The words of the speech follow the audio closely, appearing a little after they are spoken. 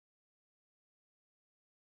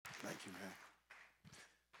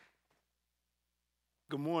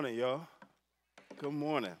Good morning, y'all. Good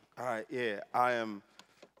morning. All right, yeah, I am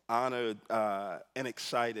honored and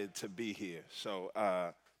excited to be here.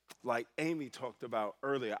 Like Amy talked about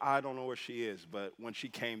earlier, I don't know where she is, but when she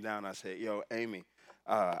came down, I said, "Yo, Amy,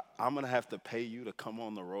 I'm gonna have to pay you to come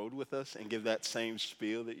on the road with us and give that same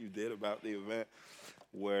spiel that you did about the event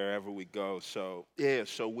wherever we go." So yeah,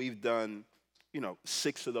 so we've done,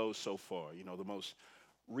 six of those so far. The most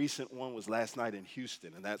recent one was last night in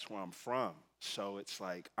Houston, and that's where I'm from. So it's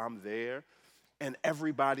like I'm there, and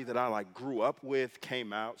everybody that I like grew up with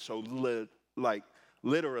came out. So like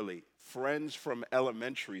literally, friends from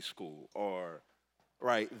elementary school are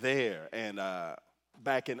right there, and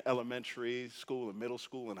back in elementary school and middle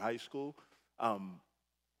school and high school. Um,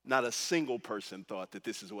 Not a single person thought that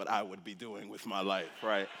this is what I would be doing with my life,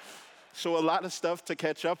 right? So a lot of stuff to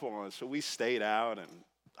catch up on. So we stayed out and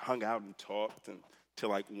hung out and talked until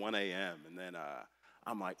like 1 a.m. And then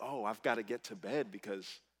I'm like, oh, I've got to get to bed because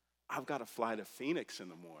I've got to fly to Phoenix in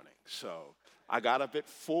the morning. So I got up at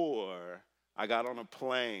 4. I got on a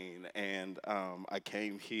plane and I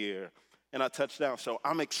came here and I touched down. So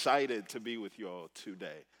I'm excited to be with you all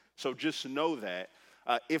today. So just know that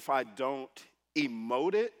if I don't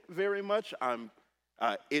emote it very much,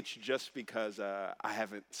 it's just because I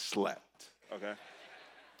haven't slept. Okay.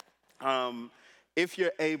 If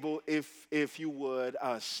you're able, if you would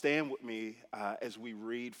stand with me as we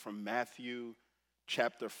read from Matthew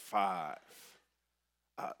chapter 5.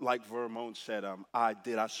 Like Vermont said,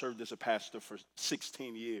 I served as a pastor for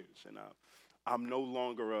 16 years, and I'm no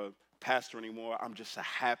longer a pastor anymore. I'm just a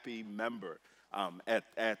happy member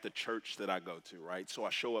at the church that I go to, right? So I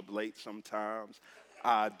show up late sometimes.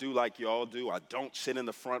 I do like y'all do. I don't sit in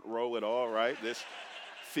the front row at all, right? This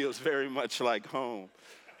feels very much like home.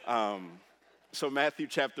 Um, so Matthew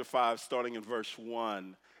chapter 5, starting in verse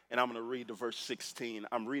 1, and I'm going to read to verse 16.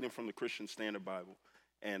 I'm reading from the Christian Standard Bible,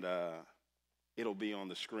 and it'll be on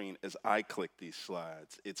the screen as I click these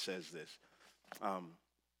slides. It says this. Um,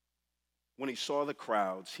 when he saw the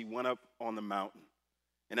crowds, he went up on the mountain,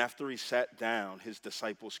 and after he sat down, his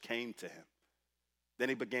disciples came to him. Then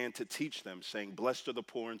he began to teach them, saying, "Blessed are the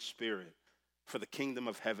poor in spirit, for the kingdom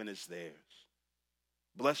of heaven is theirs.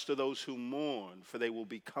 Blessed are those who mourn, for they will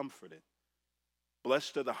be comforted.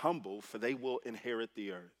 Blessed are the humble, for they will inherit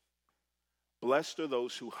the earth. Blessed are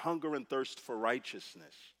those who hunger and thirst for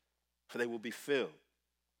righteousness, for they will be filled.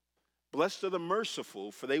 Blessed are the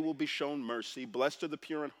merciful, for they will be shown mercy. Blessed are the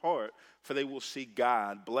pure in heart, for they will see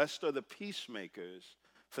God. Blessed are the peacemakers,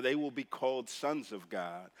 for they will be called sons of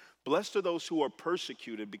God. Blessed are those who are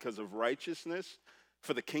persecuted because of righteousness,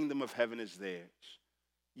 for the kingdom of heaven is theirs.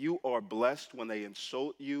 You are blessed when they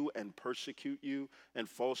insult you and persecute you and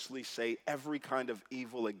falsely say every kind of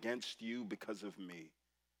evil against you because of me.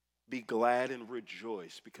 Be glad and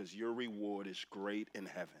rejoice, because your reward is great in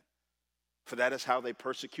heaven. For that is how they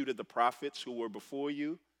persecuted the prophets who were before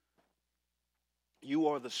you. You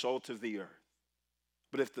are the salt of the earth.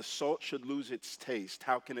 But if the salt should lose its taste,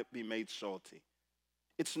 how can it be made salty?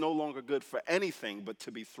 It's no longer good for anything but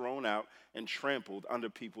to be thrown out and trampled under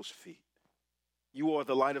people's feet. You are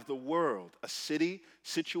the light of the world. A city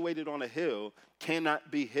situated on a hill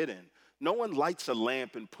cannot be hidden. No one lights a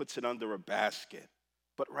lamp and puts it under a basket,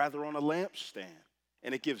 but rather on a lampstand,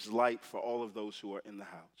 and it gives light for all of those who are in the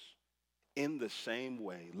house. In the same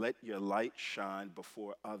way, let your light shine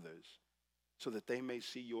before others, so that they may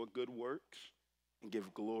see your good works and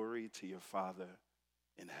give glory to your Father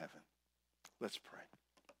in heaven. Let's pray.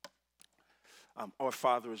 Our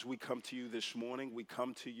Father, as we come to you this morning, we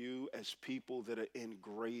come to you as people that are in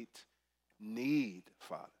great need,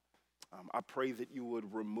 Father. I pray that you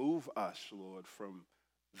would remove us, Lord, from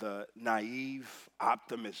the naive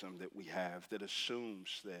optimism that we have that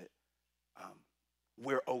assumes that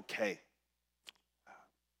we're okay.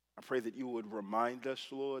 I pray that you would remind us,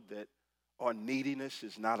 Lord, that our neediness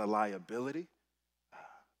is not a liability,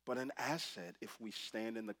 but an asset if we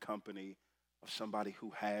stand in the company of somebody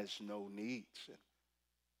who has no needs. And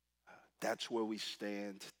that's where we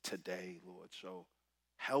stand today, Lord. So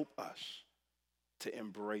help us to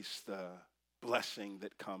embrace the blessing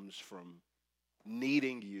that comes from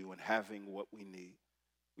needing you and having what we need.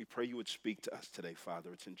 We pray you would speak to us today,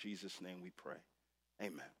 Father. It's in Jesus' name we pray.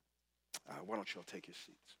 Amen. Why don't you all take your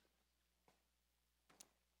seats?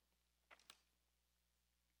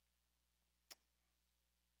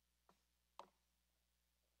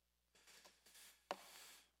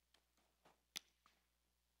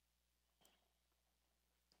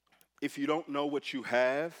 If you don't know what you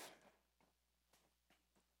have,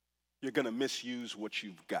 you're going to misuse what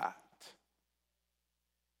you've got.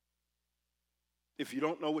 If you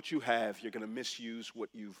don't know what you have, you're going to misuse what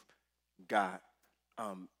you've got.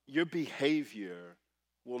 Your behavior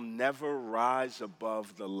will never rise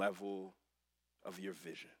above the level of your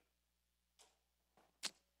vision.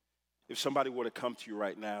 If somebody were to come to you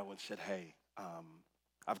right now and said, hey,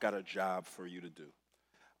 I've got a job for you to do.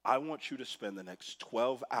 I want you to spend the next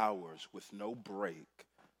 12 hours with no break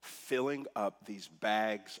filling up these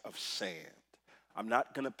bags of sand. I'm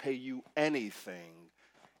not going to pay you anything,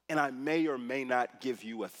 and I may or may not give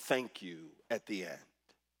you a thank you at the end.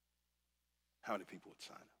 How many people would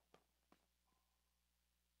sign up?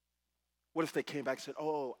 What if they came back and said,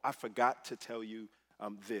 oh, I forgot to tell you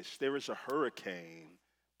this. There is a hurricane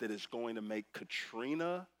that is going to make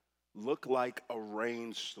Katrina look like a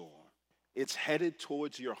rainstorm. It's headed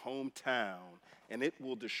towards your hometown, and it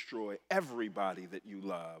will destroy everybody that you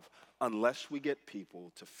love unless we get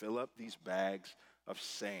people to fill up these bags of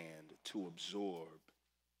sand to absorb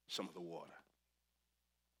some of the water.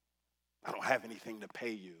 I don't have anything to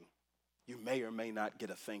pay you. You may or may not get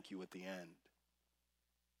a thank you at the end.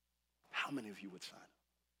 How many of you would sign up?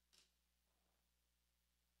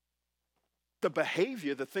 The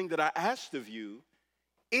behavior, the thing that I asked of you,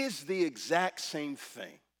 is the exact same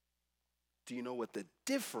thing. Do you know what the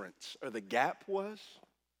difference or the gap was?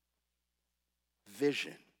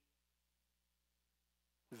 Vision.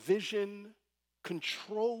 Vision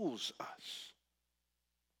controls us.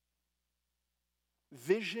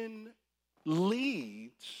 Vision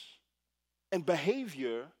leads and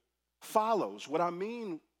behavior follows. What I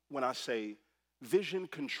mean when I say vision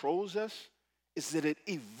controls us is that it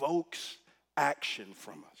evokes action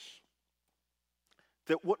from us.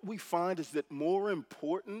 That what we find is that more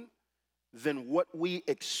important than what we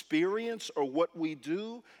experience or what we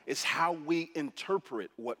do is how we interpret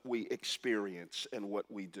what we experience and what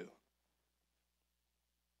we do.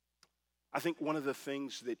 I think one of the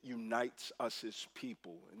things that unites us as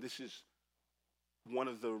people, and this is one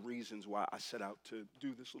of the reasons why I set out to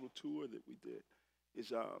do this little tour that we did,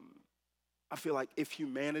 is I feel like if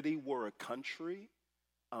humanity were a country,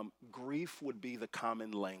 grief would be the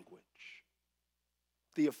common language,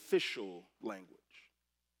 the official language.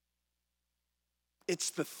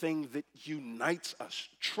 It's the thing that unites us,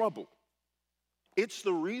 trouble. It's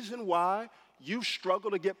the reason why you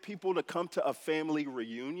struggle to get people to come to a family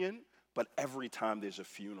reunion, but every time there's a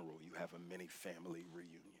funeral, you have a mini family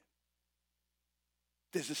reunion.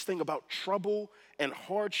 There's this thing about trouble and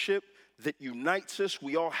hardship that unites us.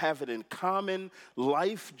 We all have it in common.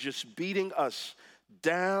 Life just beating us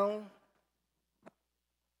down.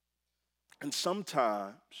 And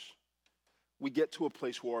sometimes we get to a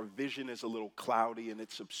place where our vision is a little cloudy and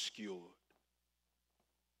it's obscured.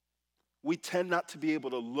 We tend not to be able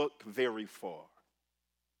to look very far.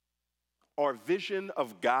 Our vision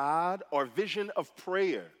of God, our vision of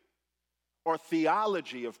prayer, our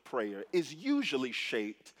theology of prayer is usually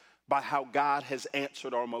shaped by how God has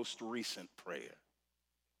answered our most recent prayer.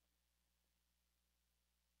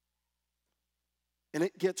 And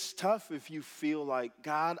it gets tough if you feel like,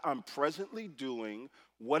 God, I'm presently doing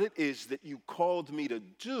what it is that you called me to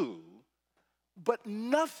do, but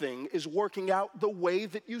nothing is working out the way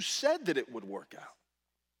that you said that it would work out.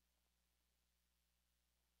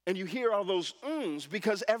 And you hear all those ums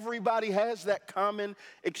because everybody has that common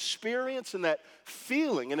experience and that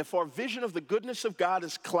feeling. And if our vision of the goodness of God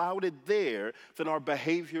is clouded there, then our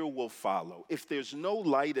behavior will follow. If there's no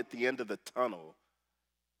light at the end of the tunnel,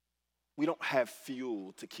 we don't have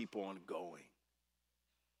fuel to keep on going.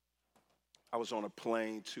 I was on a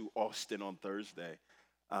plane to Austin on Thursday.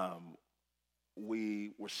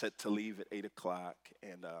 We were set to leave at 8 o'clock,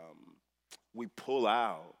 and we pull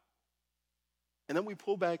out. And then we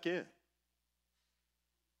pull back in.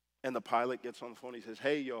 And the pilot gets on the phone. He says,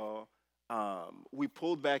 hey, y'all, we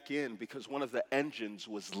pulled back in because one of the engines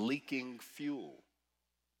was leaking fuel.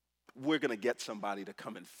 We're going to get somebody to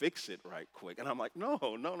come and fix it right quick. And I'm like,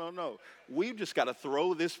 no. We've just got to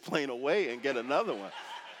throw this plane away and get another one,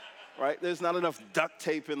 right? There's not enough duct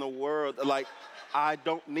tape in the world. Like, I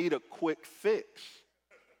don't need a quick fix.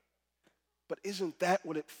 But isn't that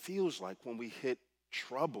what it feels like when we hit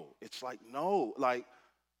trouble? It's like, no, like,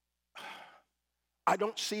 I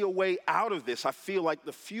don't see a way out of this. I feel like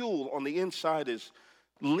the fuel on the inside is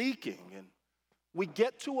leaking. And we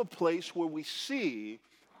get to a place where we see,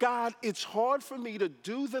 God, it's hard for me to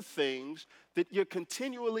do the things that you're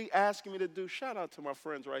continually asking me to do. Shout out to my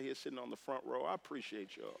friends right here sitting on the front row. I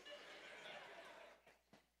appreciate y'all.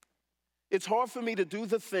 It's hard for me to do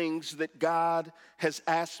the things that God has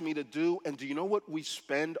asked me to do. And do you know what we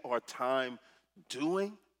spend our time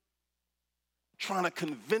doing? trying to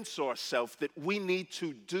convince ourselves that we need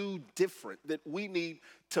to do different, that we need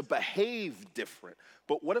to behave different.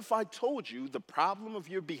 But what if I told you the problem of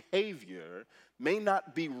your behavior may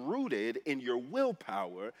not be rooted in your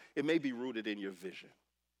willpower, it may be rooted in your vision?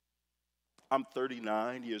 I'm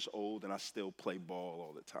 39 years old and I still play ball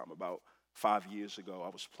all the time. About 5 years ago, I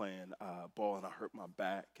was playing ball and I hurt my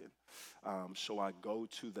back. And so I go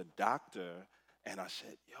to the doctor and I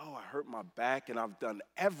said, yo, I hurt my back and I've done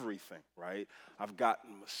everything, right? I've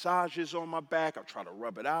gotten massages on my back. I've tried to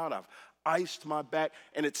rub it out. I've iced my back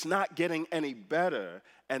and it's not getting any better.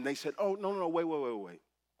 And they said, oh, no, wait.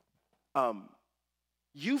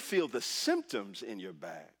 You feel the symptoms in your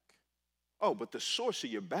back. Oh, but the source of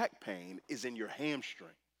your back pain is in your hamstring.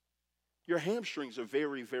 Your hamstrings are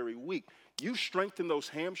very, very weak. You strengthen those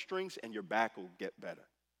hamstrings and your back will get better.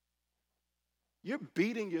 You're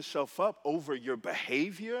beating yourself up over your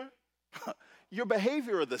behavior. Your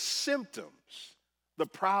behavior are the symptoms. The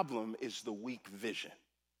problem is the weak vision,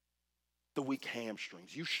 the weak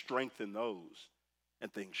hamstrings. You strengthen those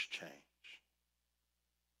and things change.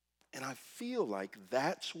 And I feel like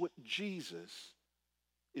that's what Jesus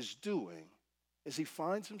is doing as he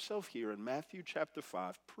finds himself here in Matthew chapter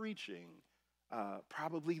 5 preaching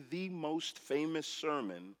probably the most famous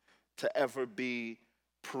sermon to ever be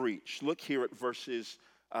preached. Look here at verses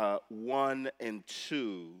 1 and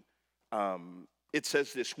 2. It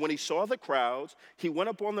says this, when he saw the crowds, he went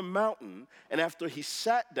up on the mountain, and after he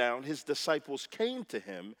sat down, his disciples came to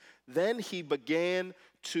him. Then he began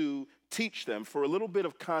to teach them. For a little bit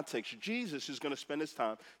of context, Jesus is going to spend his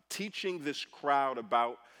time teaching this crowd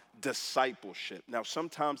about discipleship. Now,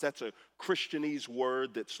 sometimes that's a Christianese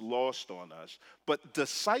word that's lost on us, but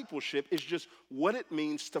discipleship is just what it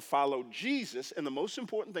means to follow Jesus. And the most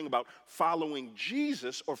important thing about following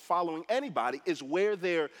Jesus or following anybody is where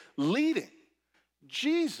they're leading.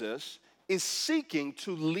 Jesus is seeking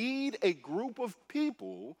to lead a group of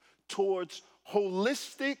people towards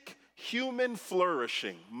holistic human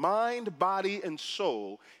flourishing, mind, body, and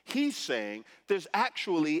soul. He's saying there's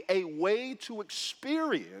actually a way to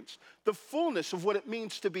experience the fullness of what it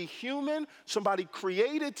means to be human, somebody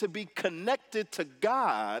created to be connected to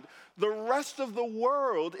God. The rest of the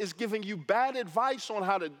world is giving you bad advice on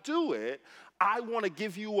how to do it. I want to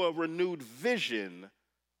give you a renewed vision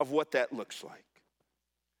of what that looks like.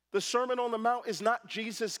 The Sermon on the Mount is not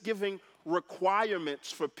Jesus giving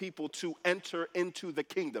requirements for people to enter into the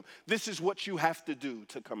kingdom. This is what you have to do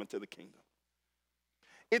to come into the kingdom.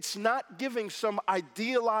 It's not giving some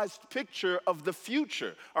idealized picture of the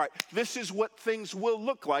future. All right, this is what things will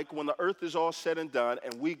look like when the earth is all said and done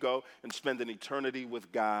and we go and spend an eternity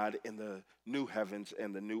with God in the new heavens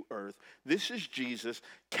and the new earth. This is Jesus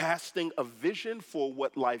casting a vision for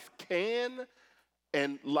what life can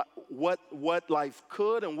and what life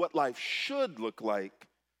could and what life should look like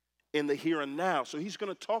in the here and now. So he's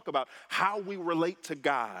going to talk about how we relate to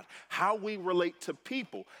God, how we relate to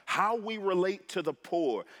people, how we relate to the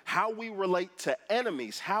poor, how we relate to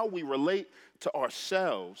enemies, how we relate to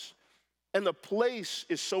ourselves. And the place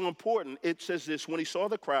is so important. It says this, when he saw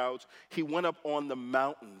the crowds, he went up on the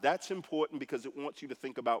mountain. That's important because it wants you to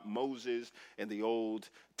think about Moses in the Old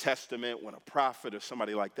Testament when a prophet or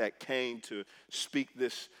somebody like that came to speak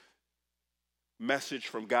this message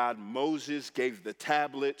from God. Moses gave the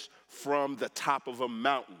tablets from the top of a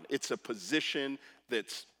mountain. It's a position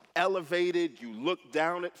that's elevated. You look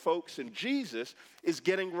down at folks, and Jesus is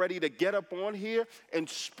getting ready to get up on here and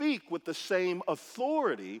speak with the same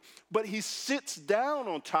authority, but he sits down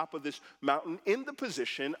on top of this mountain in the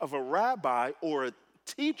position of a rabbi or a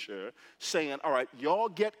teacher saying, all right, y'all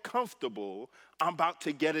get comfortable. I'm about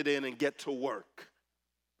to get it in and get to work.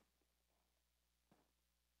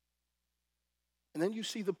 And then you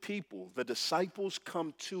see the people, the disciples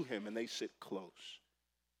come to him and they sit close.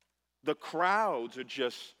 The crowds are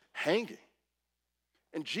just hanging.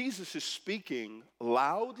 And Jesus is speaking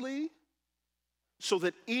loudly so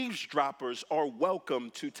that eavesdroppers are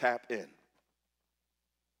welcome to tap in.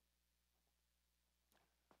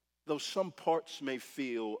 Though some parts may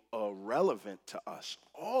feel irrelevant to us,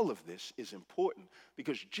 all of this is important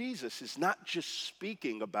because Jesus is not just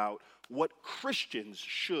speaking about what Christians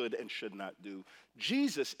should and should not do.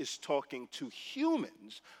 Jesus is talking to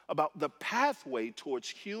humans about the pathway towards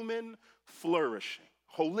human flourishing,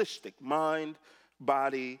 holistic mind,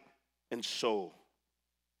 body, and soul.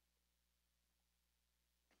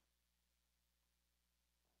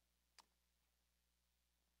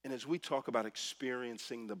 And as we talk about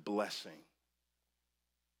experiencing the blessing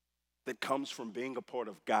that comes from being a part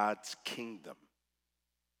of God's kingdom,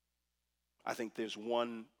 I think there's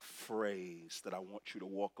one phrase that I want you to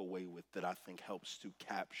walk away with that I think helps to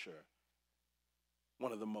capture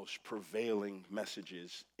one of the most prevailing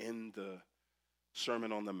messages in the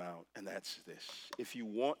Sermon on the Mount, and that's this. If you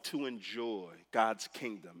want to enjoy God's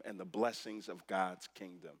kingdom and the blessings of God's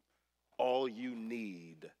kingdom, all you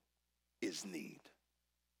need is need.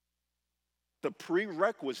 The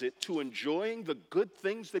prerequisite to enjoying the good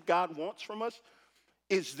things that God wants from us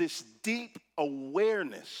is this deep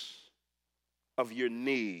awareness of your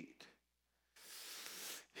need.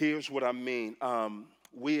 Here's what I mean.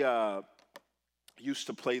 We used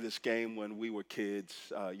to play this game when we were kids.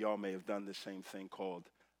 Y'all may have done the same thing called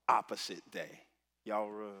Opposite Day.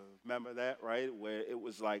 Y'all remember that, right? Where it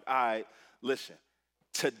was like, all right, listen,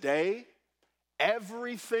 today,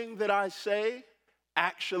 everything that I say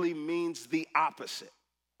actually means the opposite.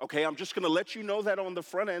 Okay, I'm just going to let you know that on the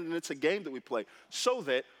front end, and it's a game that we play, so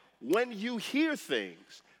that when you hear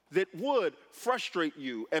things that would frustrate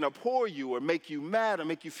you and abhor you or make you mad or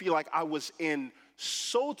make you feel like I was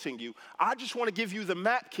insulting you, I just want to give you the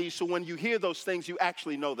map key so when you hear those things, you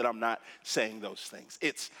actually know that I'm not saying those things.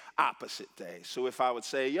 It's opposite day. So if I would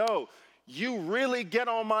say, yo, you really get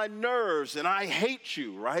on my nerves and I hate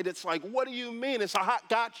you, right? It's like, what do you mean? It's a hot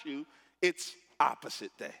got you. It's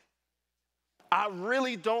opposite day. I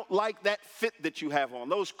really don't like that fit that you have on.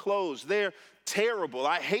 Those clothes, they're terrible.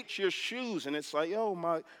 I hate your shoes. And it's like, yo,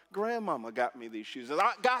 my grandmama got me these shoes.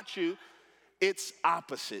 I got you. It's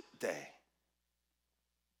opposite day.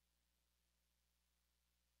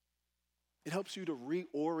 It helps you to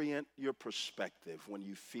reorient your perspective when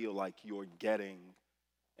you feel like you're getting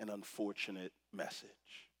an unfortunate message.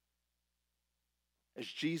 As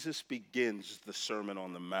Jesus begins the Sermon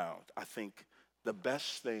on the Mount, I think the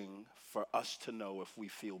best thing for us to know if we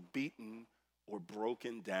feel beaten or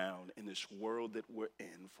broken down in this world that we're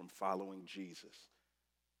in from following Jesus,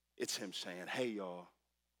 it's him saying, hey, y'all,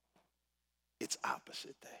 it's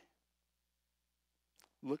opposite day.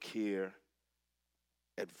 Look here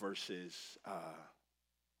at verses,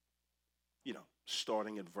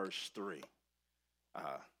 starting at verse 3.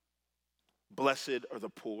 Blessed are the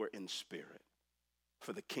poor in spirit,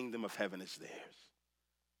 for the kingdom of heaven is theirs.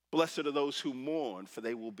 Blessed are those who mourn, for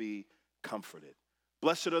they will be comforted.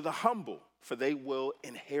 Blessed are the humble, for they will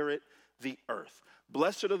inherit the earth.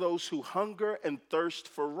 Blessed are those who hunger and thirst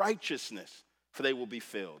for righteousness, for they will be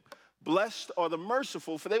filled. Blessed are the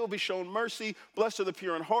merciful, for they will be shown mercy. Blessed are the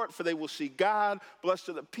pure in heart, for they will see God. Blessed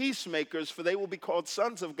are the peacemakers, for they will be called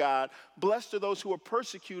sons of God. Blessed are those who are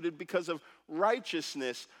persecuted because of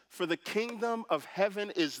righteousness, for the kingdom of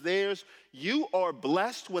heaven is theirs. You are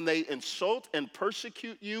blessed when they insult and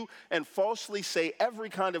persecute you and falsely say every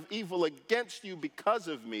kind of evil against you because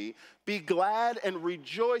of me. Be glad and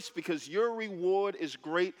rejoice, because your reward is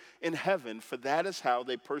great in heaven, for that is how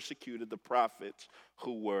they persecuted the prophets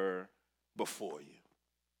who were before you.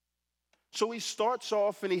 So he starts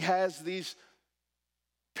off and he has these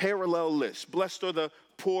parallel lists. Blessed are the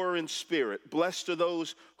poor in spirit. Blessed are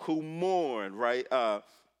those who mourn, right?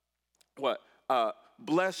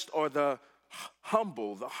 Blessed are the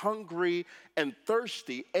humble, the hungry and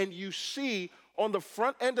thirsty. And you see on the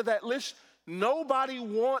front end of that list, nobody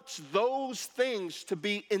wants those things to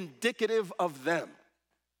be indicative of them.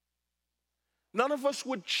 None of us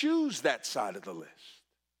would choose that side of the list.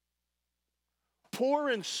 Poor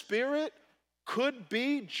in spirit could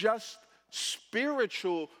be just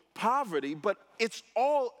spiritual poverty, but it's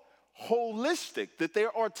all holistic, that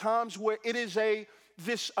there are times where it is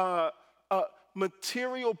this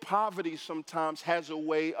material poverty sometimes has a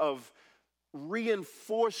way of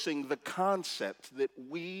reinforcing the concept that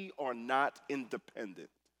we are not independent,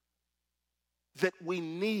 that we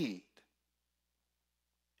need.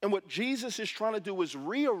 And what Jesus is trying to do is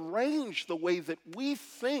rearrange the way that we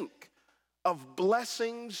think of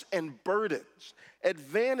blessings and burdens,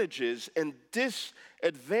 advantages and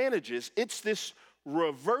disadvantages. It's this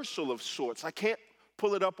reversal of sorts. I can't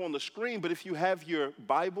pull it up on the screen, but if you have your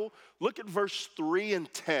Bible, look at verse 3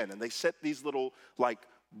 and 10. And they set these little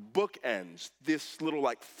bookends, this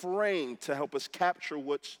little frame to help us capture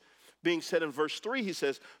what's being said in verse 3. He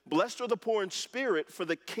says, blessed are the poor in spirit, for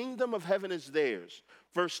the kingdom of heaven is theirs.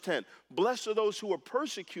 Verse 10, blessed are those who are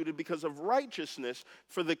persecuted because of righteousness,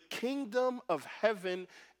 for the kingdom of heaven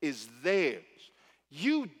is theirs.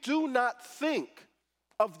 You do not think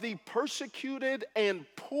of the persecuted and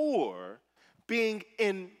poor being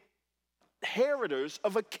inheritors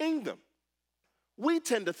of a kingdom. We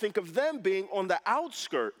tend to think of them being on the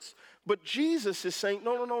outskirts, but Jesus is saying,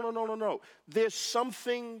 no. There's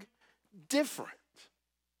something different.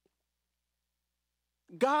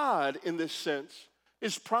 God, in this sense,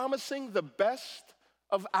 is promising the best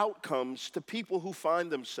of outcomes to people who find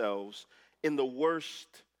themselves in the worst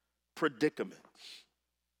predicaments.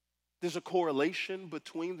 There's a correlation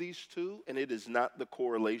between these two, and it is not the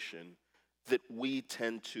correlation that we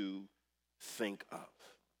tend to think of.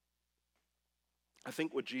 I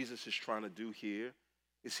think what Jesus is trying to do here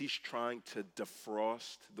is he's trying to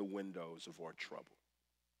defrost the windows of our trouble.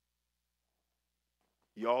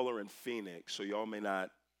 Y'all are in Phoenix, so y'all may not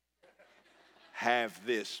have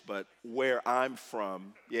this, but where I'm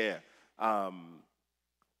from,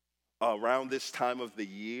 around this time of the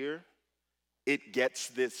year, it gets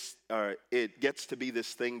to be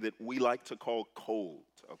this thing that we like to call cold,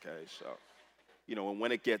 okay? So, and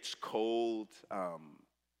when it gets cold,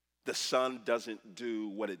 the sun doesn't do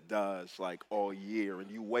what it does like all year,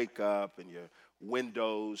 and you wake up and your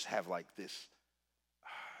windows have like this,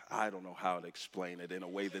 I don't know how to explain it in a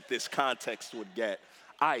way that this context would get,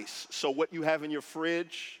 ice. So what you have in your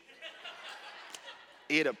fridge,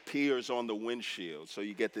 it appears on the windshield. So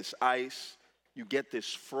you get this ice, you get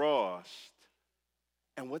this frost,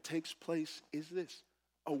 and what takes place is this.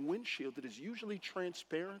 A windshield that is usually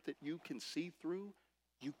transparent that you can see through,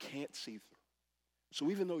 you can't see through.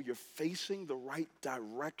 So even though you're facing the right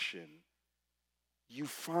direction, you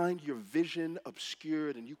find your vision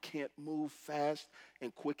obscured and you can't move fast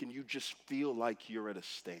and quick, and you just feel like you're at a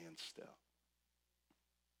standstill.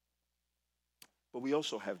 But we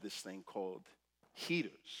also have this thing called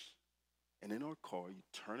heaters. And in our car, you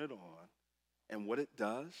turn it on, and what it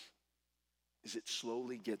does is it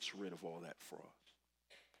slowly gets rid of all that frost.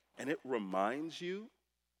 And it reminds you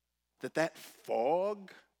that that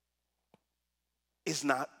fog is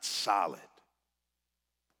not solid.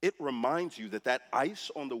 It reminds you that that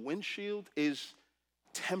ice on the windshield is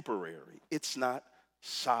temporary. It's not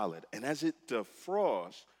solid. And as it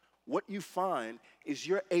defrosts, what you find is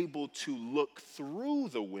you're able to look through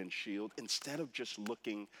the windshield instead of just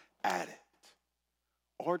looking at it.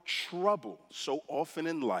 Our trouble so often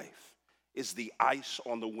in life is the ice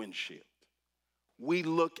on the windshield. We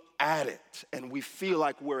look at it and we feel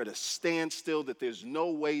like we're at a standstill, that there's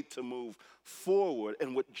no way to move forward.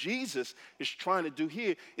 And what Jesus is trying to do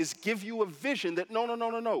here is give you a vision that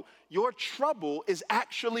no. Your trouble is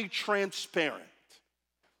actually transparent.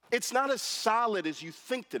 It's not as solid as you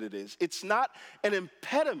think that it is. It's not an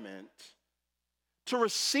impediment to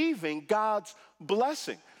receiving God's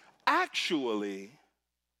blessing. Actually,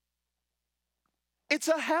 it's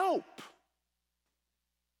a help.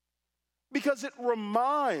 Because it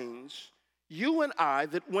reminds you and I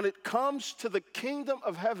that when it comes to the kingdom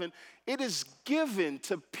of heaven, it is given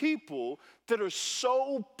to people that are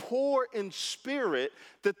so poor in spirit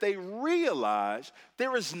that they realize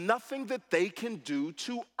there is nothing that they can do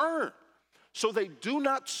to earn. So they do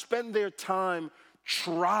not spend their time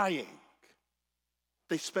trying.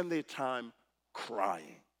 They spend their time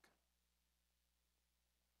crying.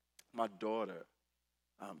 My daughter,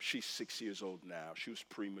 she's 6 years old now. She was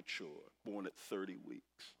premature, born at 30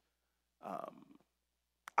 weeks.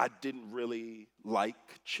 I didn't really like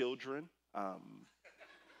children.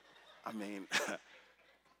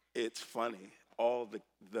 It's funny. All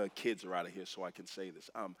the kids are out of here, so I can say this.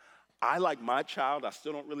 I like my child. I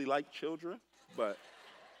still don't really like children. But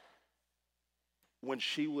when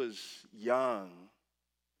she was young,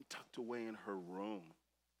 tucked away in her room,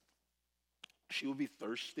 she would be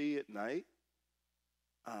thirsty at night.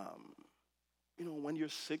 When you're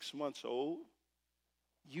 6 months old,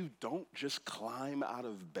 you don't just climb out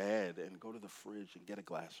of bed and go to the fridge and get a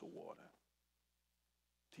glass of water.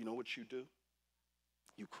 Do you know what you do?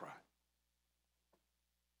 You cry.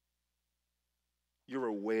 You're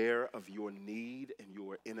aware of your need and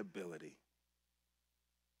your inability,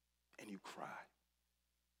 and you cry.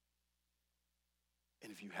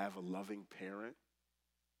 And if you have a loving parent,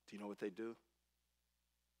 do you know what they do?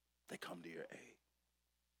 They come to your aid.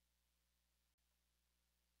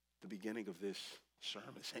 The beginning of this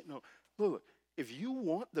sermon saying, no, look, if you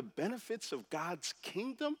want the benefits of God's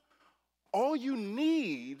kingdom, all you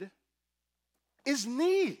need is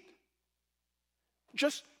need.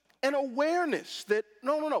 Just an awareness that,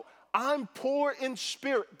 no, I'm poor in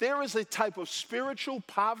spirit. There is a type of spiritual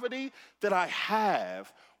poverty that I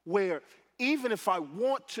have where even if I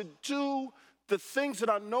want to do the things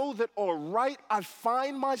that I know that are right, I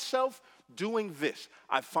find myself doing this.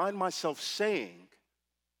 I find myself saying,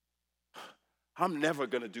 I'm never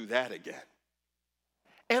going to do that again.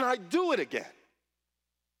 And I do it again.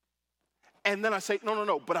 And then I say,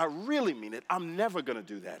 no, but I really mean it. I'm never going to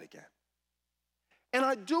do that again. And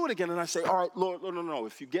I do it again, and I say, all right, Lord, no.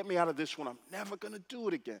 If you get me out of this one, I'm never going to do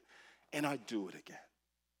it again. And I do it again.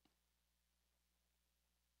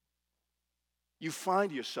 You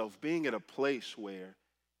find yourself being at a place where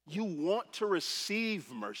you want to receive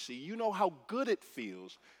mercy. You know how good it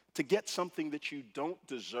feels to get something that you don't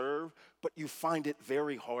deserve, but you find it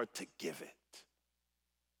very hard to give it.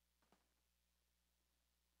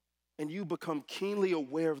 And you become keenly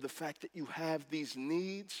aware of the fact that you have these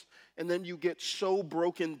needs, and then you get so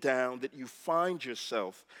broken down that you find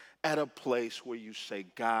yourself at a place where you say,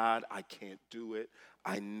 God, I can't do it.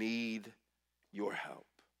 I need your help.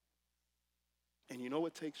 And you know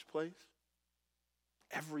what takes place?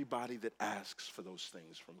 Everybody that asks for those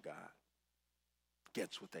things from God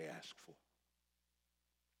gets what they ask for.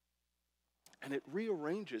 And it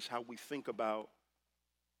rearranges how we think about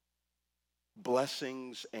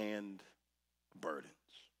blessings and burdens,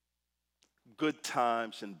 good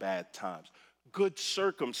times and bad times, good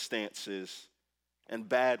circumstances and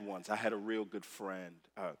bad ones. I had a real good friend.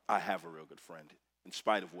 I have a real good friend. In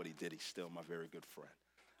spite of what he did, he's still my very good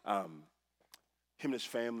friend. Him and his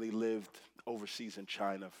family lived overseas in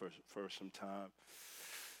China for some time.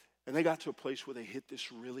 And they got to a place where they hit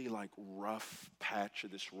this really rough patch, or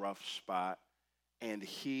this rough spot. And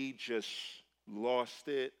he just lost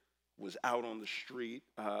it, was out on the street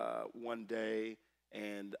one day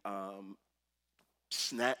and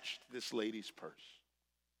snatched this lady's purse.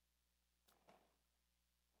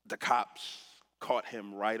 The cops caught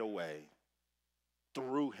him right away,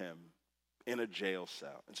 threw him in a jail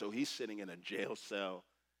cell. And so he's sitting in a jail cell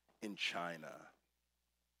in China.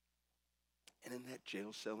 And in that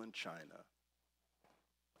jail cell in China,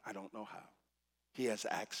 I don't know how, he has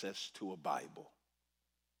access to a Bible.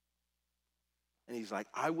 And he's like,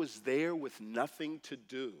 I was there with nothing to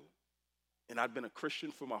do. And I'd been a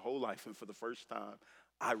Christian for my whole life. And for the first time,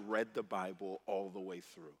 I read the Bible all the way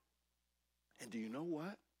through. And do you know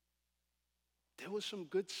what? There was some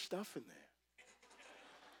good stuff in there.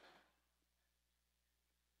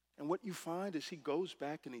 And what you find is he goes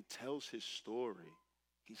back and he tells his story.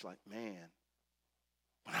 He's like, man,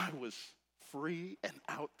 when I was free and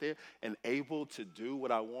out there and able to do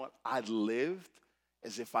what I want, I lived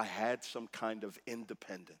as if I had some kind of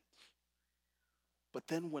independence. But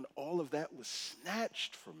then when all of that was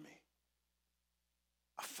snatched from me,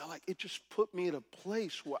 I felt like it just put me in a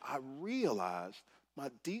place where I realized my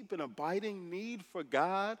deep and abiding need for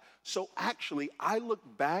God. So actually, I look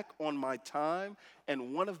back on my time,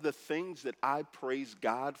 and one of the things that I praise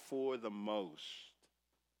God for the most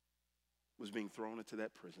was being thrown into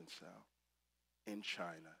that prison cell in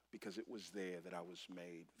China, because it was there that I was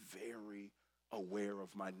made very aware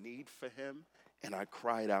of my need for him, and I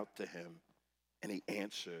cried out to him, and he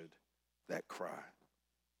answered that cry.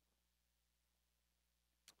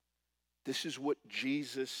 This is what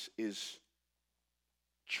Jesus is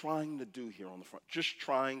trying to do here on the front. Just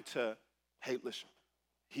trying to, hey, listen,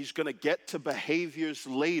 he's going to get to behaviors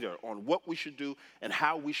later on what we should do and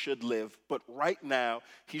how we should live. But right now,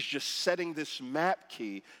 he's just setting this map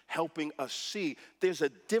key, helping us see there's a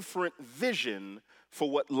different vision for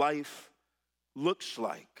what life looks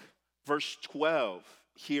like. Verse 12,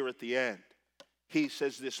 here at the end, he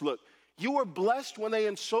says this, look, you are blessed when they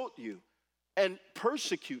insult you and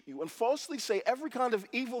persecute you and falsely say every kind of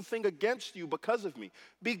evil thing against you because of me.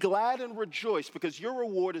 Be glad and rejoice, because your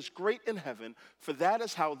reward is great in heaven, for that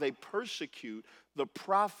is how they persecute the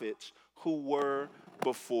prophets who were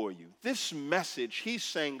before you. This message, he's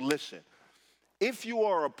saying, listen, if you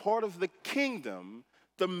are a part of the kingdom,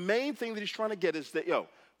 the main thing that he's trying to get is that,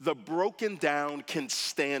 the broken down can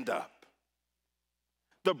stand up.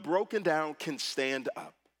 The broken down can stand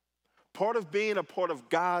up. Part of being a part of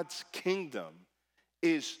God's kingdom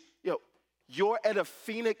is, you're at a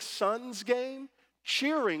Phoenix Suns game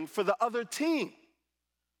cheering for the other team.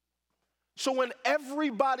 So when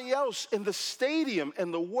everybody else in the stadium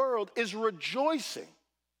and the world is rejoicing,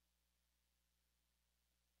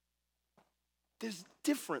 there's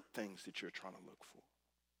different things that you're trying to look for.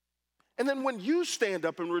 And then when you stand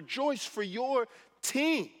up and rejoice for your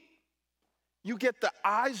team, you get the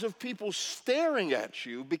eyes of people staring at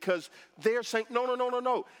you because they're saying,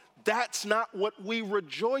 no. That's not what we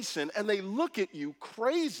rejoice in. And they look at you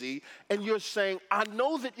crazy, and you're saying, I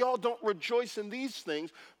know that y'all don't rejoice in these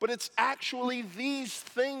things, but it's actually these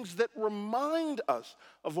things that remind us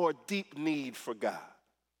of our deep need for God.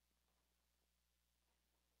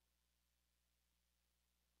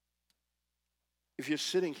 If you're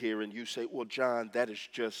sitting here and you say, well, John, that is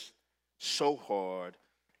just so hard,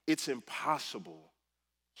 it's impossible.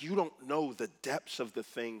 You don't know the depths of the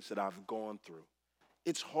things that I've gone through.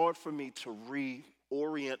 It's hard for me to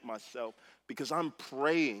reorient myself because I'm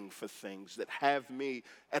praying for things that have me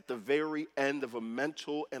at the very end of a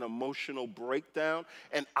mental and emotional breakdown,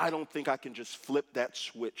 and I don't think I can just flip that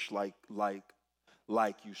switch like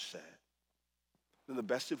you said. Then the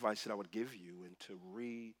best advice that I would give you and to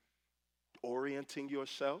orienting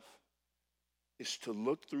yourself is to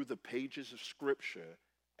look through the pages of Scripture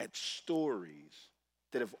at stories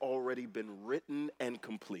that have already been written and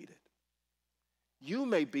completed. You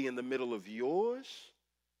may be in the middle of yours,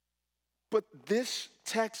 but this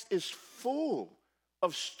text is full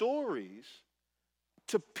of stories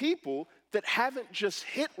to people that haven't just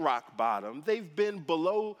hit rock bottom, they've been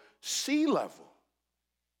below sea level.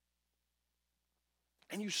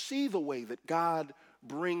 And you see the way that God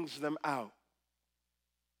brings them out.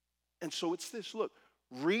 And so it's this, look,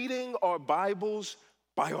 reading our Bibles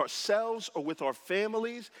by ourselves or with our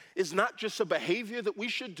families is not just a behavior that we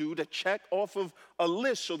should do to check off of a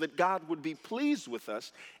list so that God would be pleased with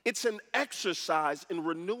us. It's an exercise in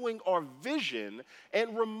renewing our vision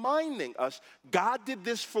and reminding us God did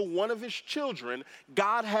this for one of his children.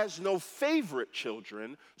 God has no favorite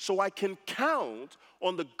children, so I can count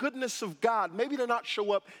on the goodness of God, maybe to not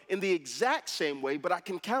show up in the exact same way, but I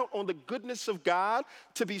can count on the goodness of God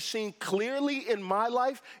to be seen clearly in my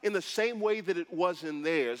life in the same way that it was in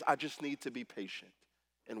theirs. I just need to be patient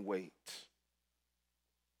and wait.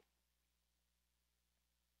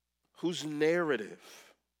 Whose narrative,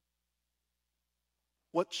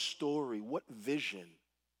 what story, what vision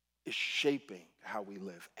is shaping how we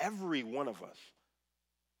live? Every one of us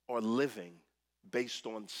are living based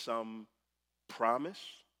on some promise,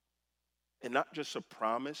 and not just a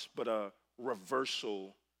promise, but a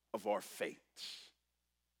reversal of our fates.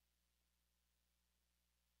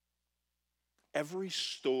 Every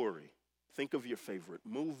story, think of your favorite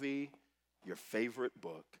movie, your favorite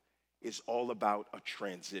book, is all about a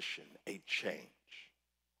transition, a change.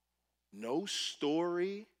 No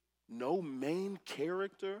story, no main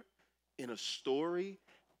character in a story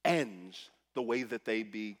ends the way that they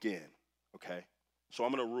begin, okay? So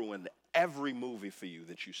I'm going to ruin every movie for you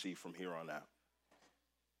that you see from here on out.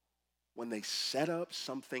 When they set up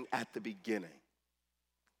something at the beginning,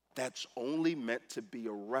 that's only meant to be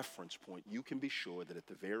a reference point. You can be sure that at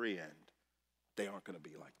the very end, they aren't going to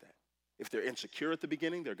be like that. If they're insecure at the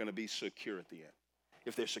beginning, they're going to be secure at the end.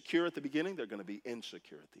 If they're secure at the beginning, they're going to be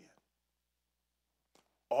insecure at the end.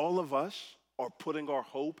 All of us are putting our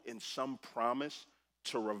hope in some promise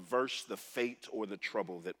to reverse the fate or the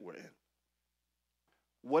trouble that we're in.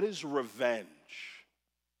 What is revenge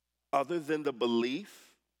other than the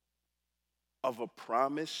belief of a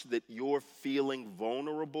promise that you're feeling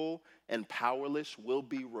vulnerable and powerless will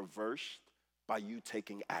be reversed by you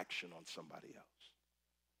taking action on somebody else?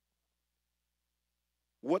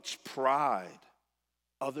 What's pride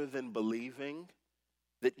other than believing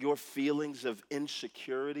that your feelings of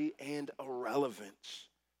insecurity and irrelevance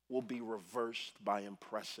will be reversed by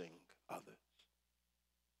impressing others?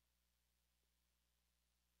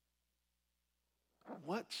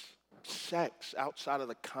 What's sex outside of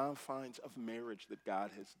the confines of marriage that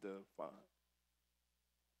God has defined?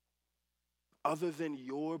 Other than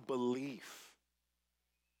your belief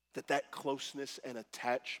that that closeness and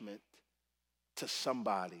attachment to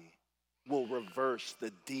somebody will reverse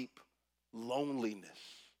the deep loneliness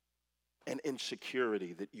and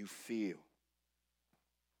insecurity that you feel.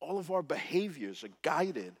 All of our behaviors are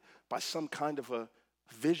guided by some kind of a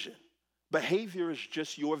vision. Behavior is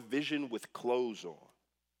just your vision with clothes on.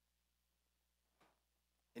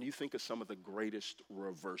 And you think of some of the greatest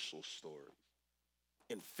reversal stories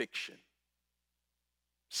in fiction.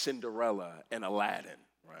 Cinderella and Aladdin,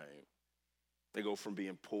 right? They go from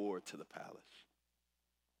being poor to the palace.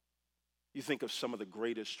 You think of some of the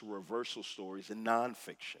greatest reversal stories in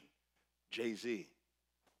nonfiction. Jay-Z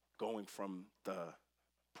going from the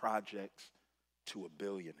projects to a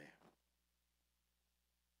billionaire.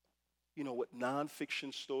 You know what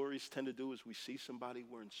nonfiction stories tend to do is we see somebody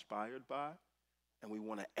we're inspired by and we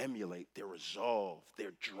want to emulate their resolve,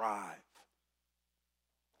 their drive.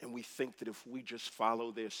 And we think that if we just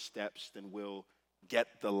follow their steps, then we'll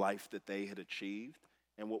get the life that they had achieved.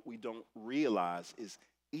 And what we don't realize is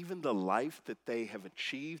even the life that they have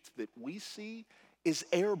achieved that we see is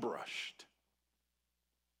airbrushed.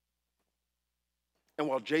 And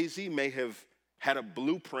while Jay-Z may have had a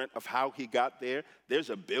blueprint of how he got there, there's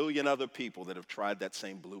a billion other people that have tried that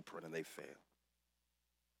same blueprint and they failed.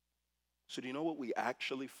 So do you know what we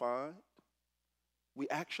actually find? We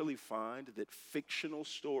actually find that fictional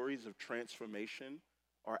stories of transformation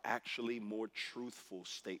are actually more truthful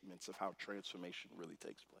statements of how transformation really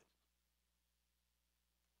takes place.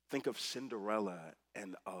 Think of Cinderella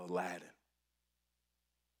and Aladdin.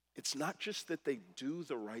 It's not just that they do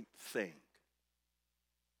the right thing.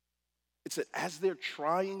 It's that as they're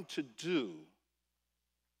trying to do,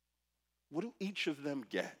 what do each of them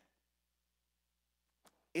get?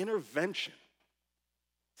 Intervention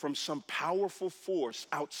from some powerful force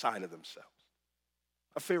outside of themselves.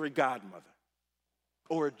 A fairy godmother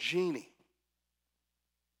or a genie.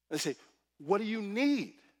 They say, what do you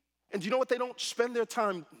need? And do you know what they don't spend their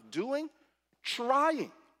time doing?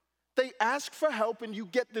 Trying. They ask for help, and you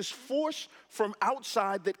get this force from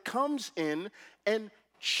outside that comes in and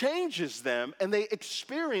changes them, and they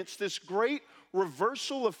experience this great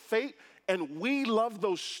reversal of fate. And we love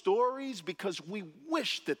those stories because we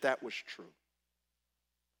wish that that was true.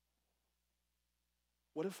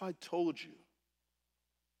 What if I told you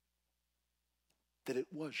that it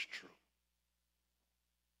was true?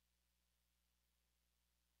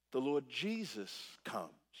 The Lord Jesus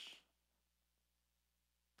comes,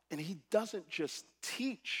 and he doesn't just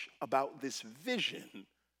teach about this vision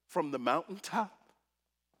from the mountaintop,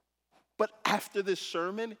 but after this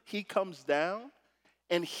sermon, he comes down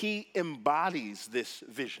and he embodies this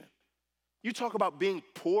vision. You talk about being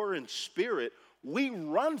poor in spirit, we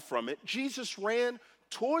run from it. Jesus ran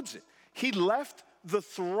towards it. He left the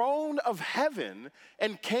throne of heaven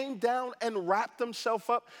and came down and wrapped himself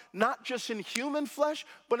up, not just in human flesh,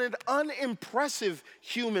 but in unimpressive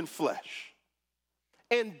human flesh.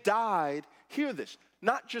 And died, hear this,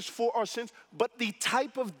 not just for our sins, but the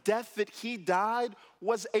type of death that he died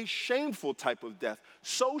was a shameful type of death.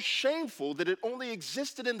 So shameful that it only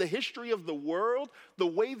existed in the history of the world, the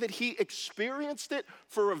way that he experienced it,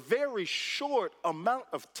 for a very short amount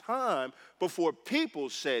of time before people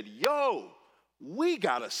said, yo, we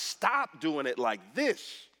gotta stop doing it like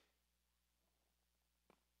this.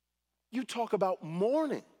 You talk about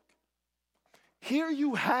mourning. Here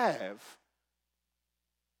you have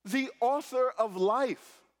the author of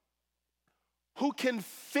life who can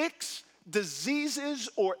fix diseases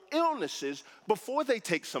or illnesses before they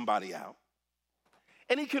take somebody out.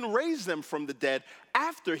 And he can raise them from the dead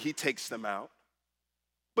after he takes them out.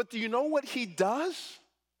 But do you know what he does?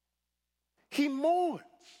 He mourns.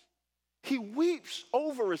 He weeps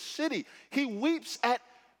over a city. He weeps at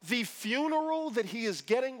the funeral that he is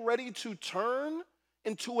getting ready to turn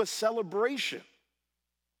into a celebration.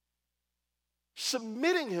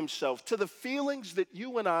 Submitting himself to the feelings that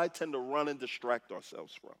you and I tend to run and distract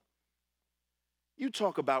ourselves from. You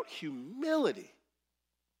talk about humility.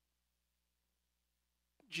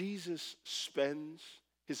 Jesus spends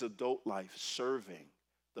his adult life serving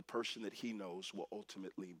the person that he knows will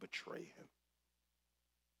ultimately betray him.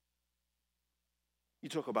 You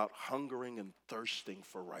talk about hungering and thirsting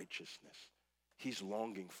for righteousness. He's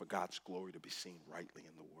longing for God's glory to be seen rightly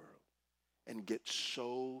in the world, and gets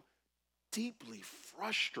so deeply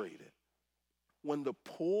frustrated when the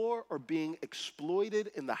poor are being exploited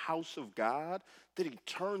in the house of God that he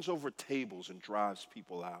turns over tables and drives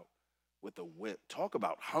people out with a whip. Talk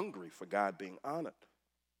about hungry for God being honored.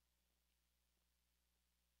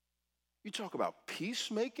 You talk about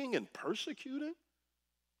peacemaking and persecuting.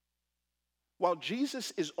 While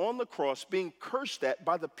Jesus is on the cross being cursed at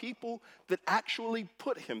by the people that actually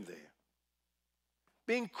put him there.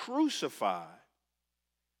 Being crucified.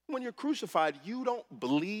 When you're crucified, you don't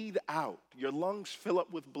bleed out. Your lungs fill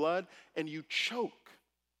up with blood and you choke.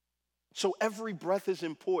 So every breath is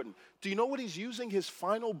important. Do you know what he's using his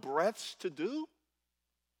final breaths to do?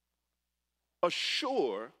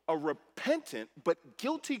 Assure a repentant but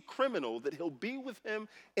guilty criminal that he'll be with him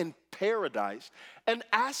in paradise, and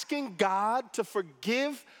asking God to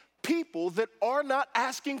forgive people that are not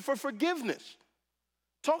asking for forgiveness.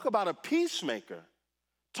 Talk about a peacemaker.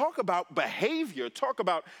 Talk about behavior. Talk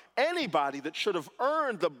about anybody that should have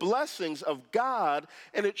earned the blessings of God,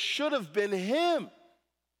 and it should have been him.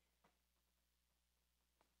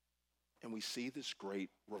 And we see this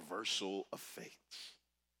great reversal of fates.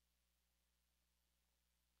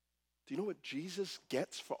 Do you know what Jesus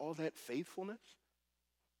gets for all that faithfulness?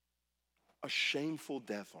 A shameful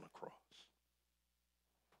death on a cross.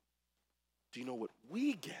 Do you know what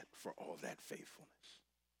we get for all that faithfulness?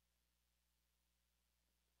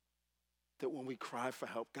 That when we cry for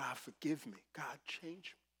help, God, forgive me. God,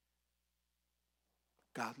 change me.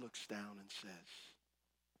 God looks down and says,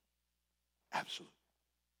 absolutely.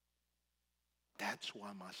 That's why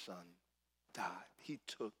my son died. He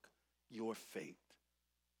took your fate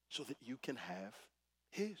so that you can have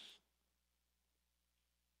his.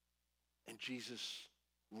 And Jesus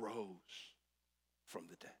rose from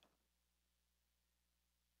the dead,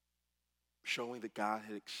 showing that God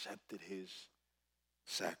had accepted his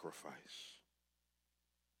sacrifice.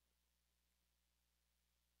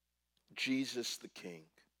 Jesus the King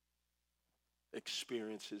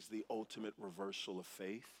experiences the ultimate reversal of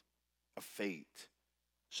fate,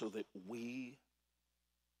 so that we,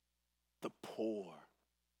 the poor,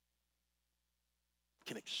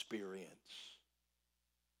 can experience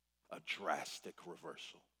a drastic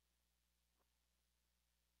reversal.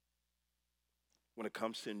 When it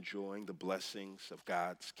comes to enjoying the blessings of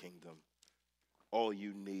God's kingdom, all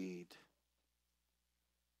you need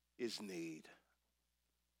is need.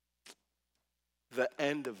 The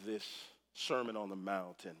end of this Sermon on the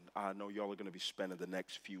Mount, and I know y'all are going to be spending the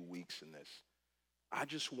next few weeks in this, I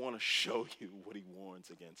just want to show you what he warns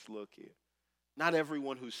against. Look here. Not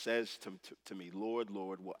everyone who says to me, Lord,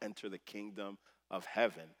 Lord, will enter the kingdom of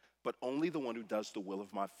heaven, but only the one who does the will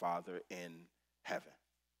of my Father in heaven.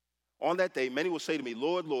 On that day, many will say to me,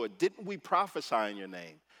 Lord, Lord, didn't we prophesy in your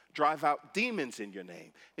name, drive out demons in your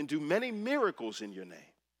name, and do many miracles in your name?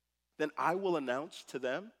 Then I will announce to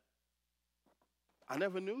them, I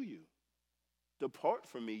never knew you. Depart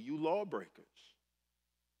from me, you lawbreakers.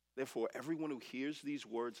 Therefore, everyone who hears these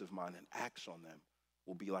words of mine and acts on them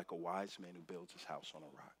will be like a wise man who builds his house on a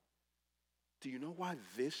rock. Do you know why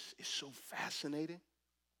this is so fascinating?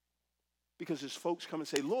 Because as folks come and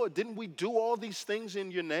say, Lord, didn't we do all these things in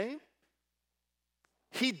your name?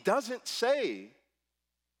 He doesn't say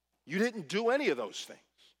you didn't do any of those things.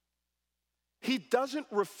 He doesn't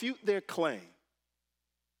refute their claim.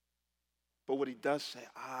 But what he does say,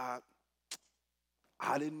 I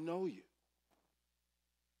didn't know you.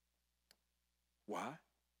 Why?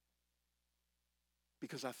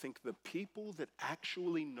 Because I think the people that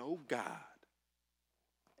actually know God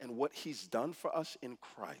and what he's done for us in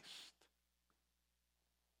Christ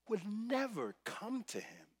would never come to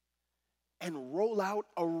him and roll out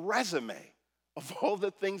a resume of all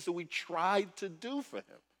the things that we tried to do for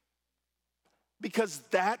him. Because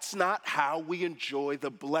that's not how we enjoy the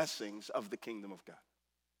blessings of the kingdom of God.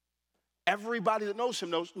 Everybody that knows him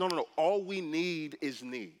knows, no, all we need is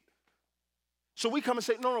need. So we come and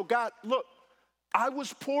say, no, God, look, I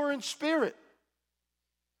was poor in spirit.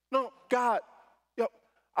 No, God,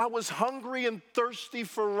 I was hungry and thirsty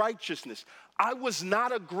for righteousness. I was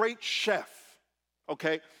not a great chef,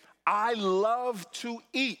 okay? I love to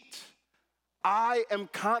eat. I am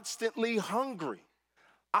constantly hungry.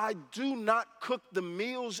 I do not cook the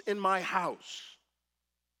meals in my house.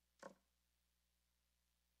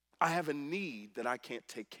 I have a need that I can't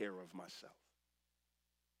take care of myself.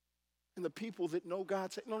 And the people that know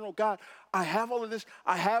God say, no, God, I have all of this.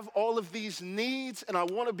 I have all of these needs, and I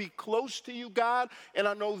want to be close to you, God. And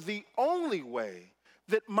I know the only way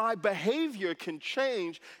that my behavior can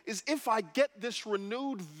change is if I get this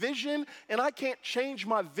renewed vision, and I can't change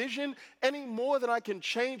my vision any more than I can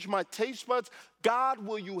change my taste buds. God,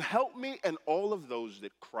 will you help me? And all of those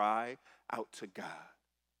that cry out to God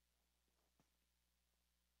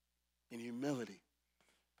in humility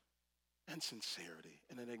and sincerity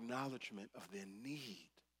and an acknowledgement of their need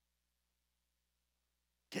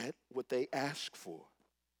get what they ask for.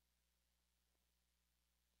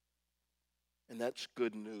 And that's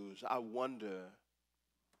good news. I wonder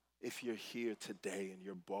if you're here today and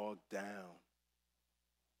you're bogged down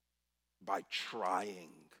by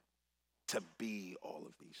trying to be all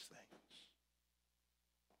of these things.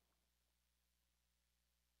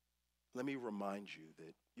 Let me remind you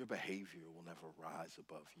that your behavior will never rise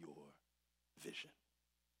above your vision.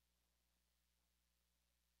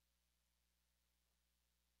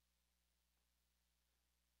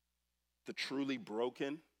 The truly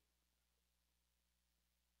broken,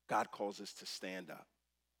 God calls us to stand up.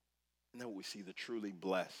 And then we see the truly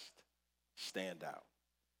blessed stand out.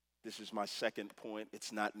 This is my second point.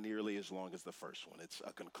 It's not nearly as long as the first one. It's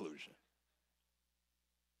a conclusion.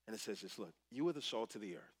 And it says this, look, you are the salt of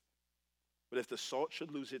the earth. But if the salt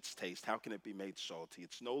should lose its taste, how can it be made salty?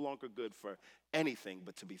 It's no longer good for anything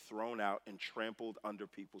but to be thrown out and trampled under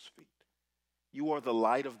people's feet. You are the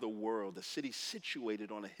light of the world. A city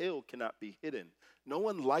situated on a hill cannot be hidden. No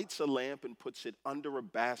one lights a lamp and puts it under a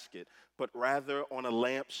basket, but rather on a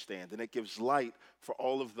lampstand, and it gives light for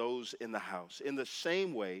all of those in the house. In the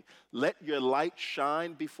same way, let your light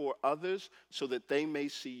shine before others so that they may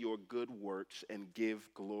see your good works and give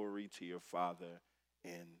glory to your Father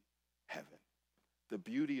in heaven. The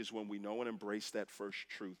beauty is when we know and embrace that first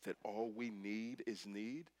truth that all we need is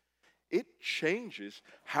need, it changes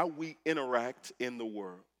how we interact in the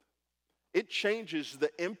world. It changes the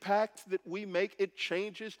impact that we make. It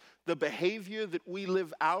changes the behavior that we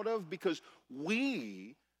live out of because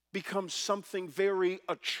we become something very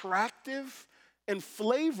attractive and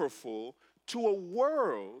flavorful to a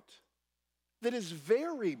world that is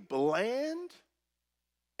very bland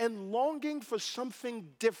and longing for something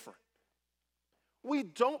different. We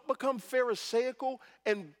don't become pharisaical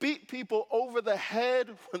and beat people over the head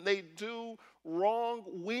when they do wrong.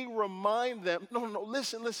 We remind them, no,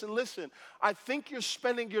 listen. I think you're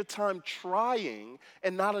spending your time trying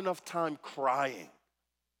and not enough time crying.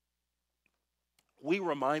 we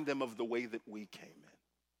remind them of the way that we came in.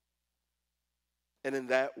 And in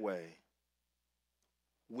that way,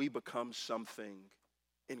 we become something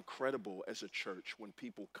incredible as a church when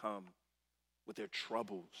people come with their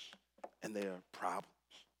troubles and their problems.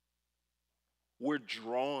 We're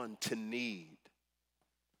drawn to need,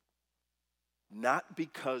 not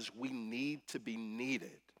because we need to be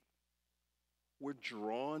needed. We're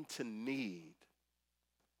drawn to need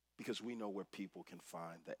because we know where people can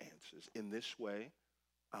find the answers. In this way,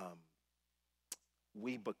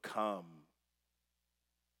 we become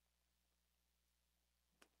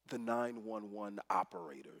the 911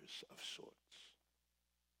 operators of sorts.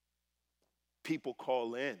 People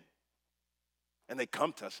call in and they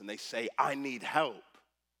come to us and they say, I need help.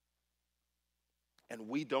 And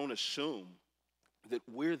we don't assume that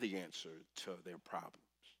we're the answer to their problems.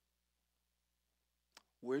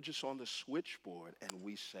 We're just on the switchboard and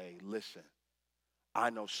we say, listen, I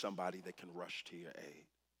know somebody that can rush to your aid.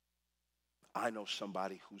 I know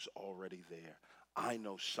somebody who's already there. I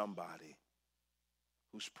know somebody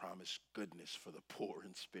who's promised goodness for the poor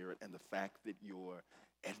in spirit. And the fact that you're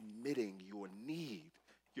admitting your need,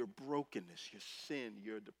 your brokenness, your sin,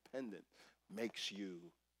 your dependence makes you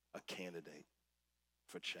a candidate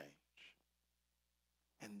for change.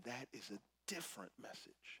 And that is a different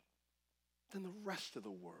message than the rest of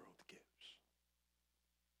the world gives.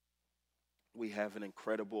 We have an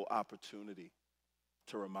incredible opportunity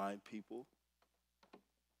to remind people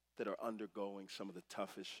that are undergoing some of the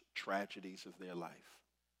toughest tragedies of their life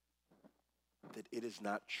that it is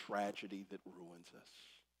not tragedy that ruins us.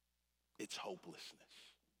 It's hopelessness.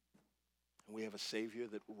 And we have a Savior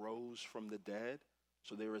that rose from the dead,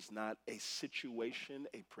 so there is not a situation,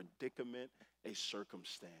 a predicament, a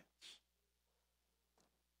circumstance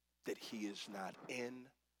that he is not in,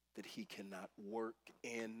 that he cannot work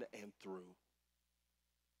in and through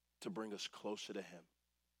to bring us closer to him,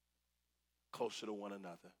 closer to one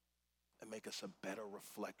another, and make us a better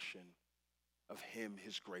reflection of him,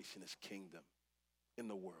 his grace, and his kingdom in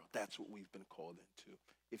the world. That's what we've been called into.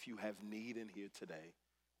 If you have need in here today,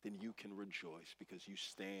 then you can rejoice because you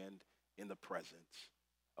stand in the presence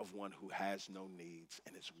of one who has no needs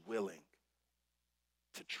and is willing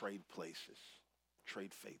to trade places,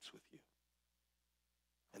 trade fates with you.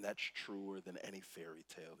 And that's truer than any fairy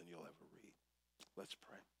tale that you'll ever read. Let's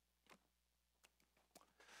pray.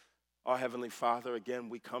 Our Heavenly Father, again,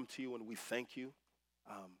 we come to you and we thank you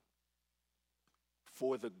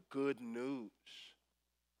for the good news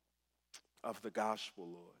of the gospel,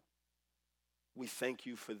 Lord. We thank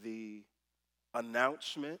you for the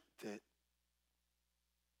announcement that,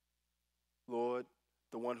 Lord,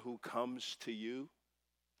 the one who comes to you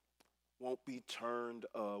won't be turned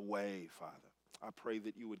away, Father. I pray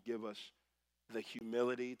that you would give us the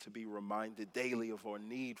humility to be reminded daily of our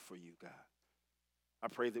need for you, God. I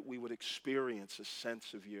pray that we would experience a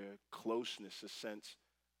sense of your closeness, a sense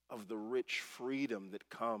of the rich freedom that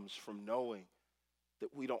comes from knowing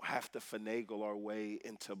that we don't have to finagle our way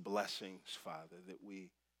into blessings, Father, that we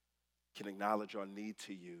can acknowledge our need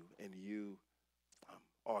to you, and you,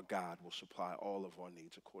 our God, will supply all of our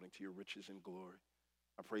needs according to your riches and glory.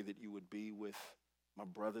 I pray that you would be with my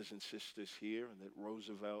brothers and sisters here, and that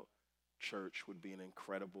Roosevelt Church would be an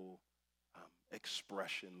incredible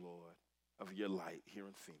expression, Lord, of your light here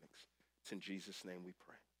in Phoenix. It's in Jesus' name we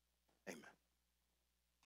pray. Amen.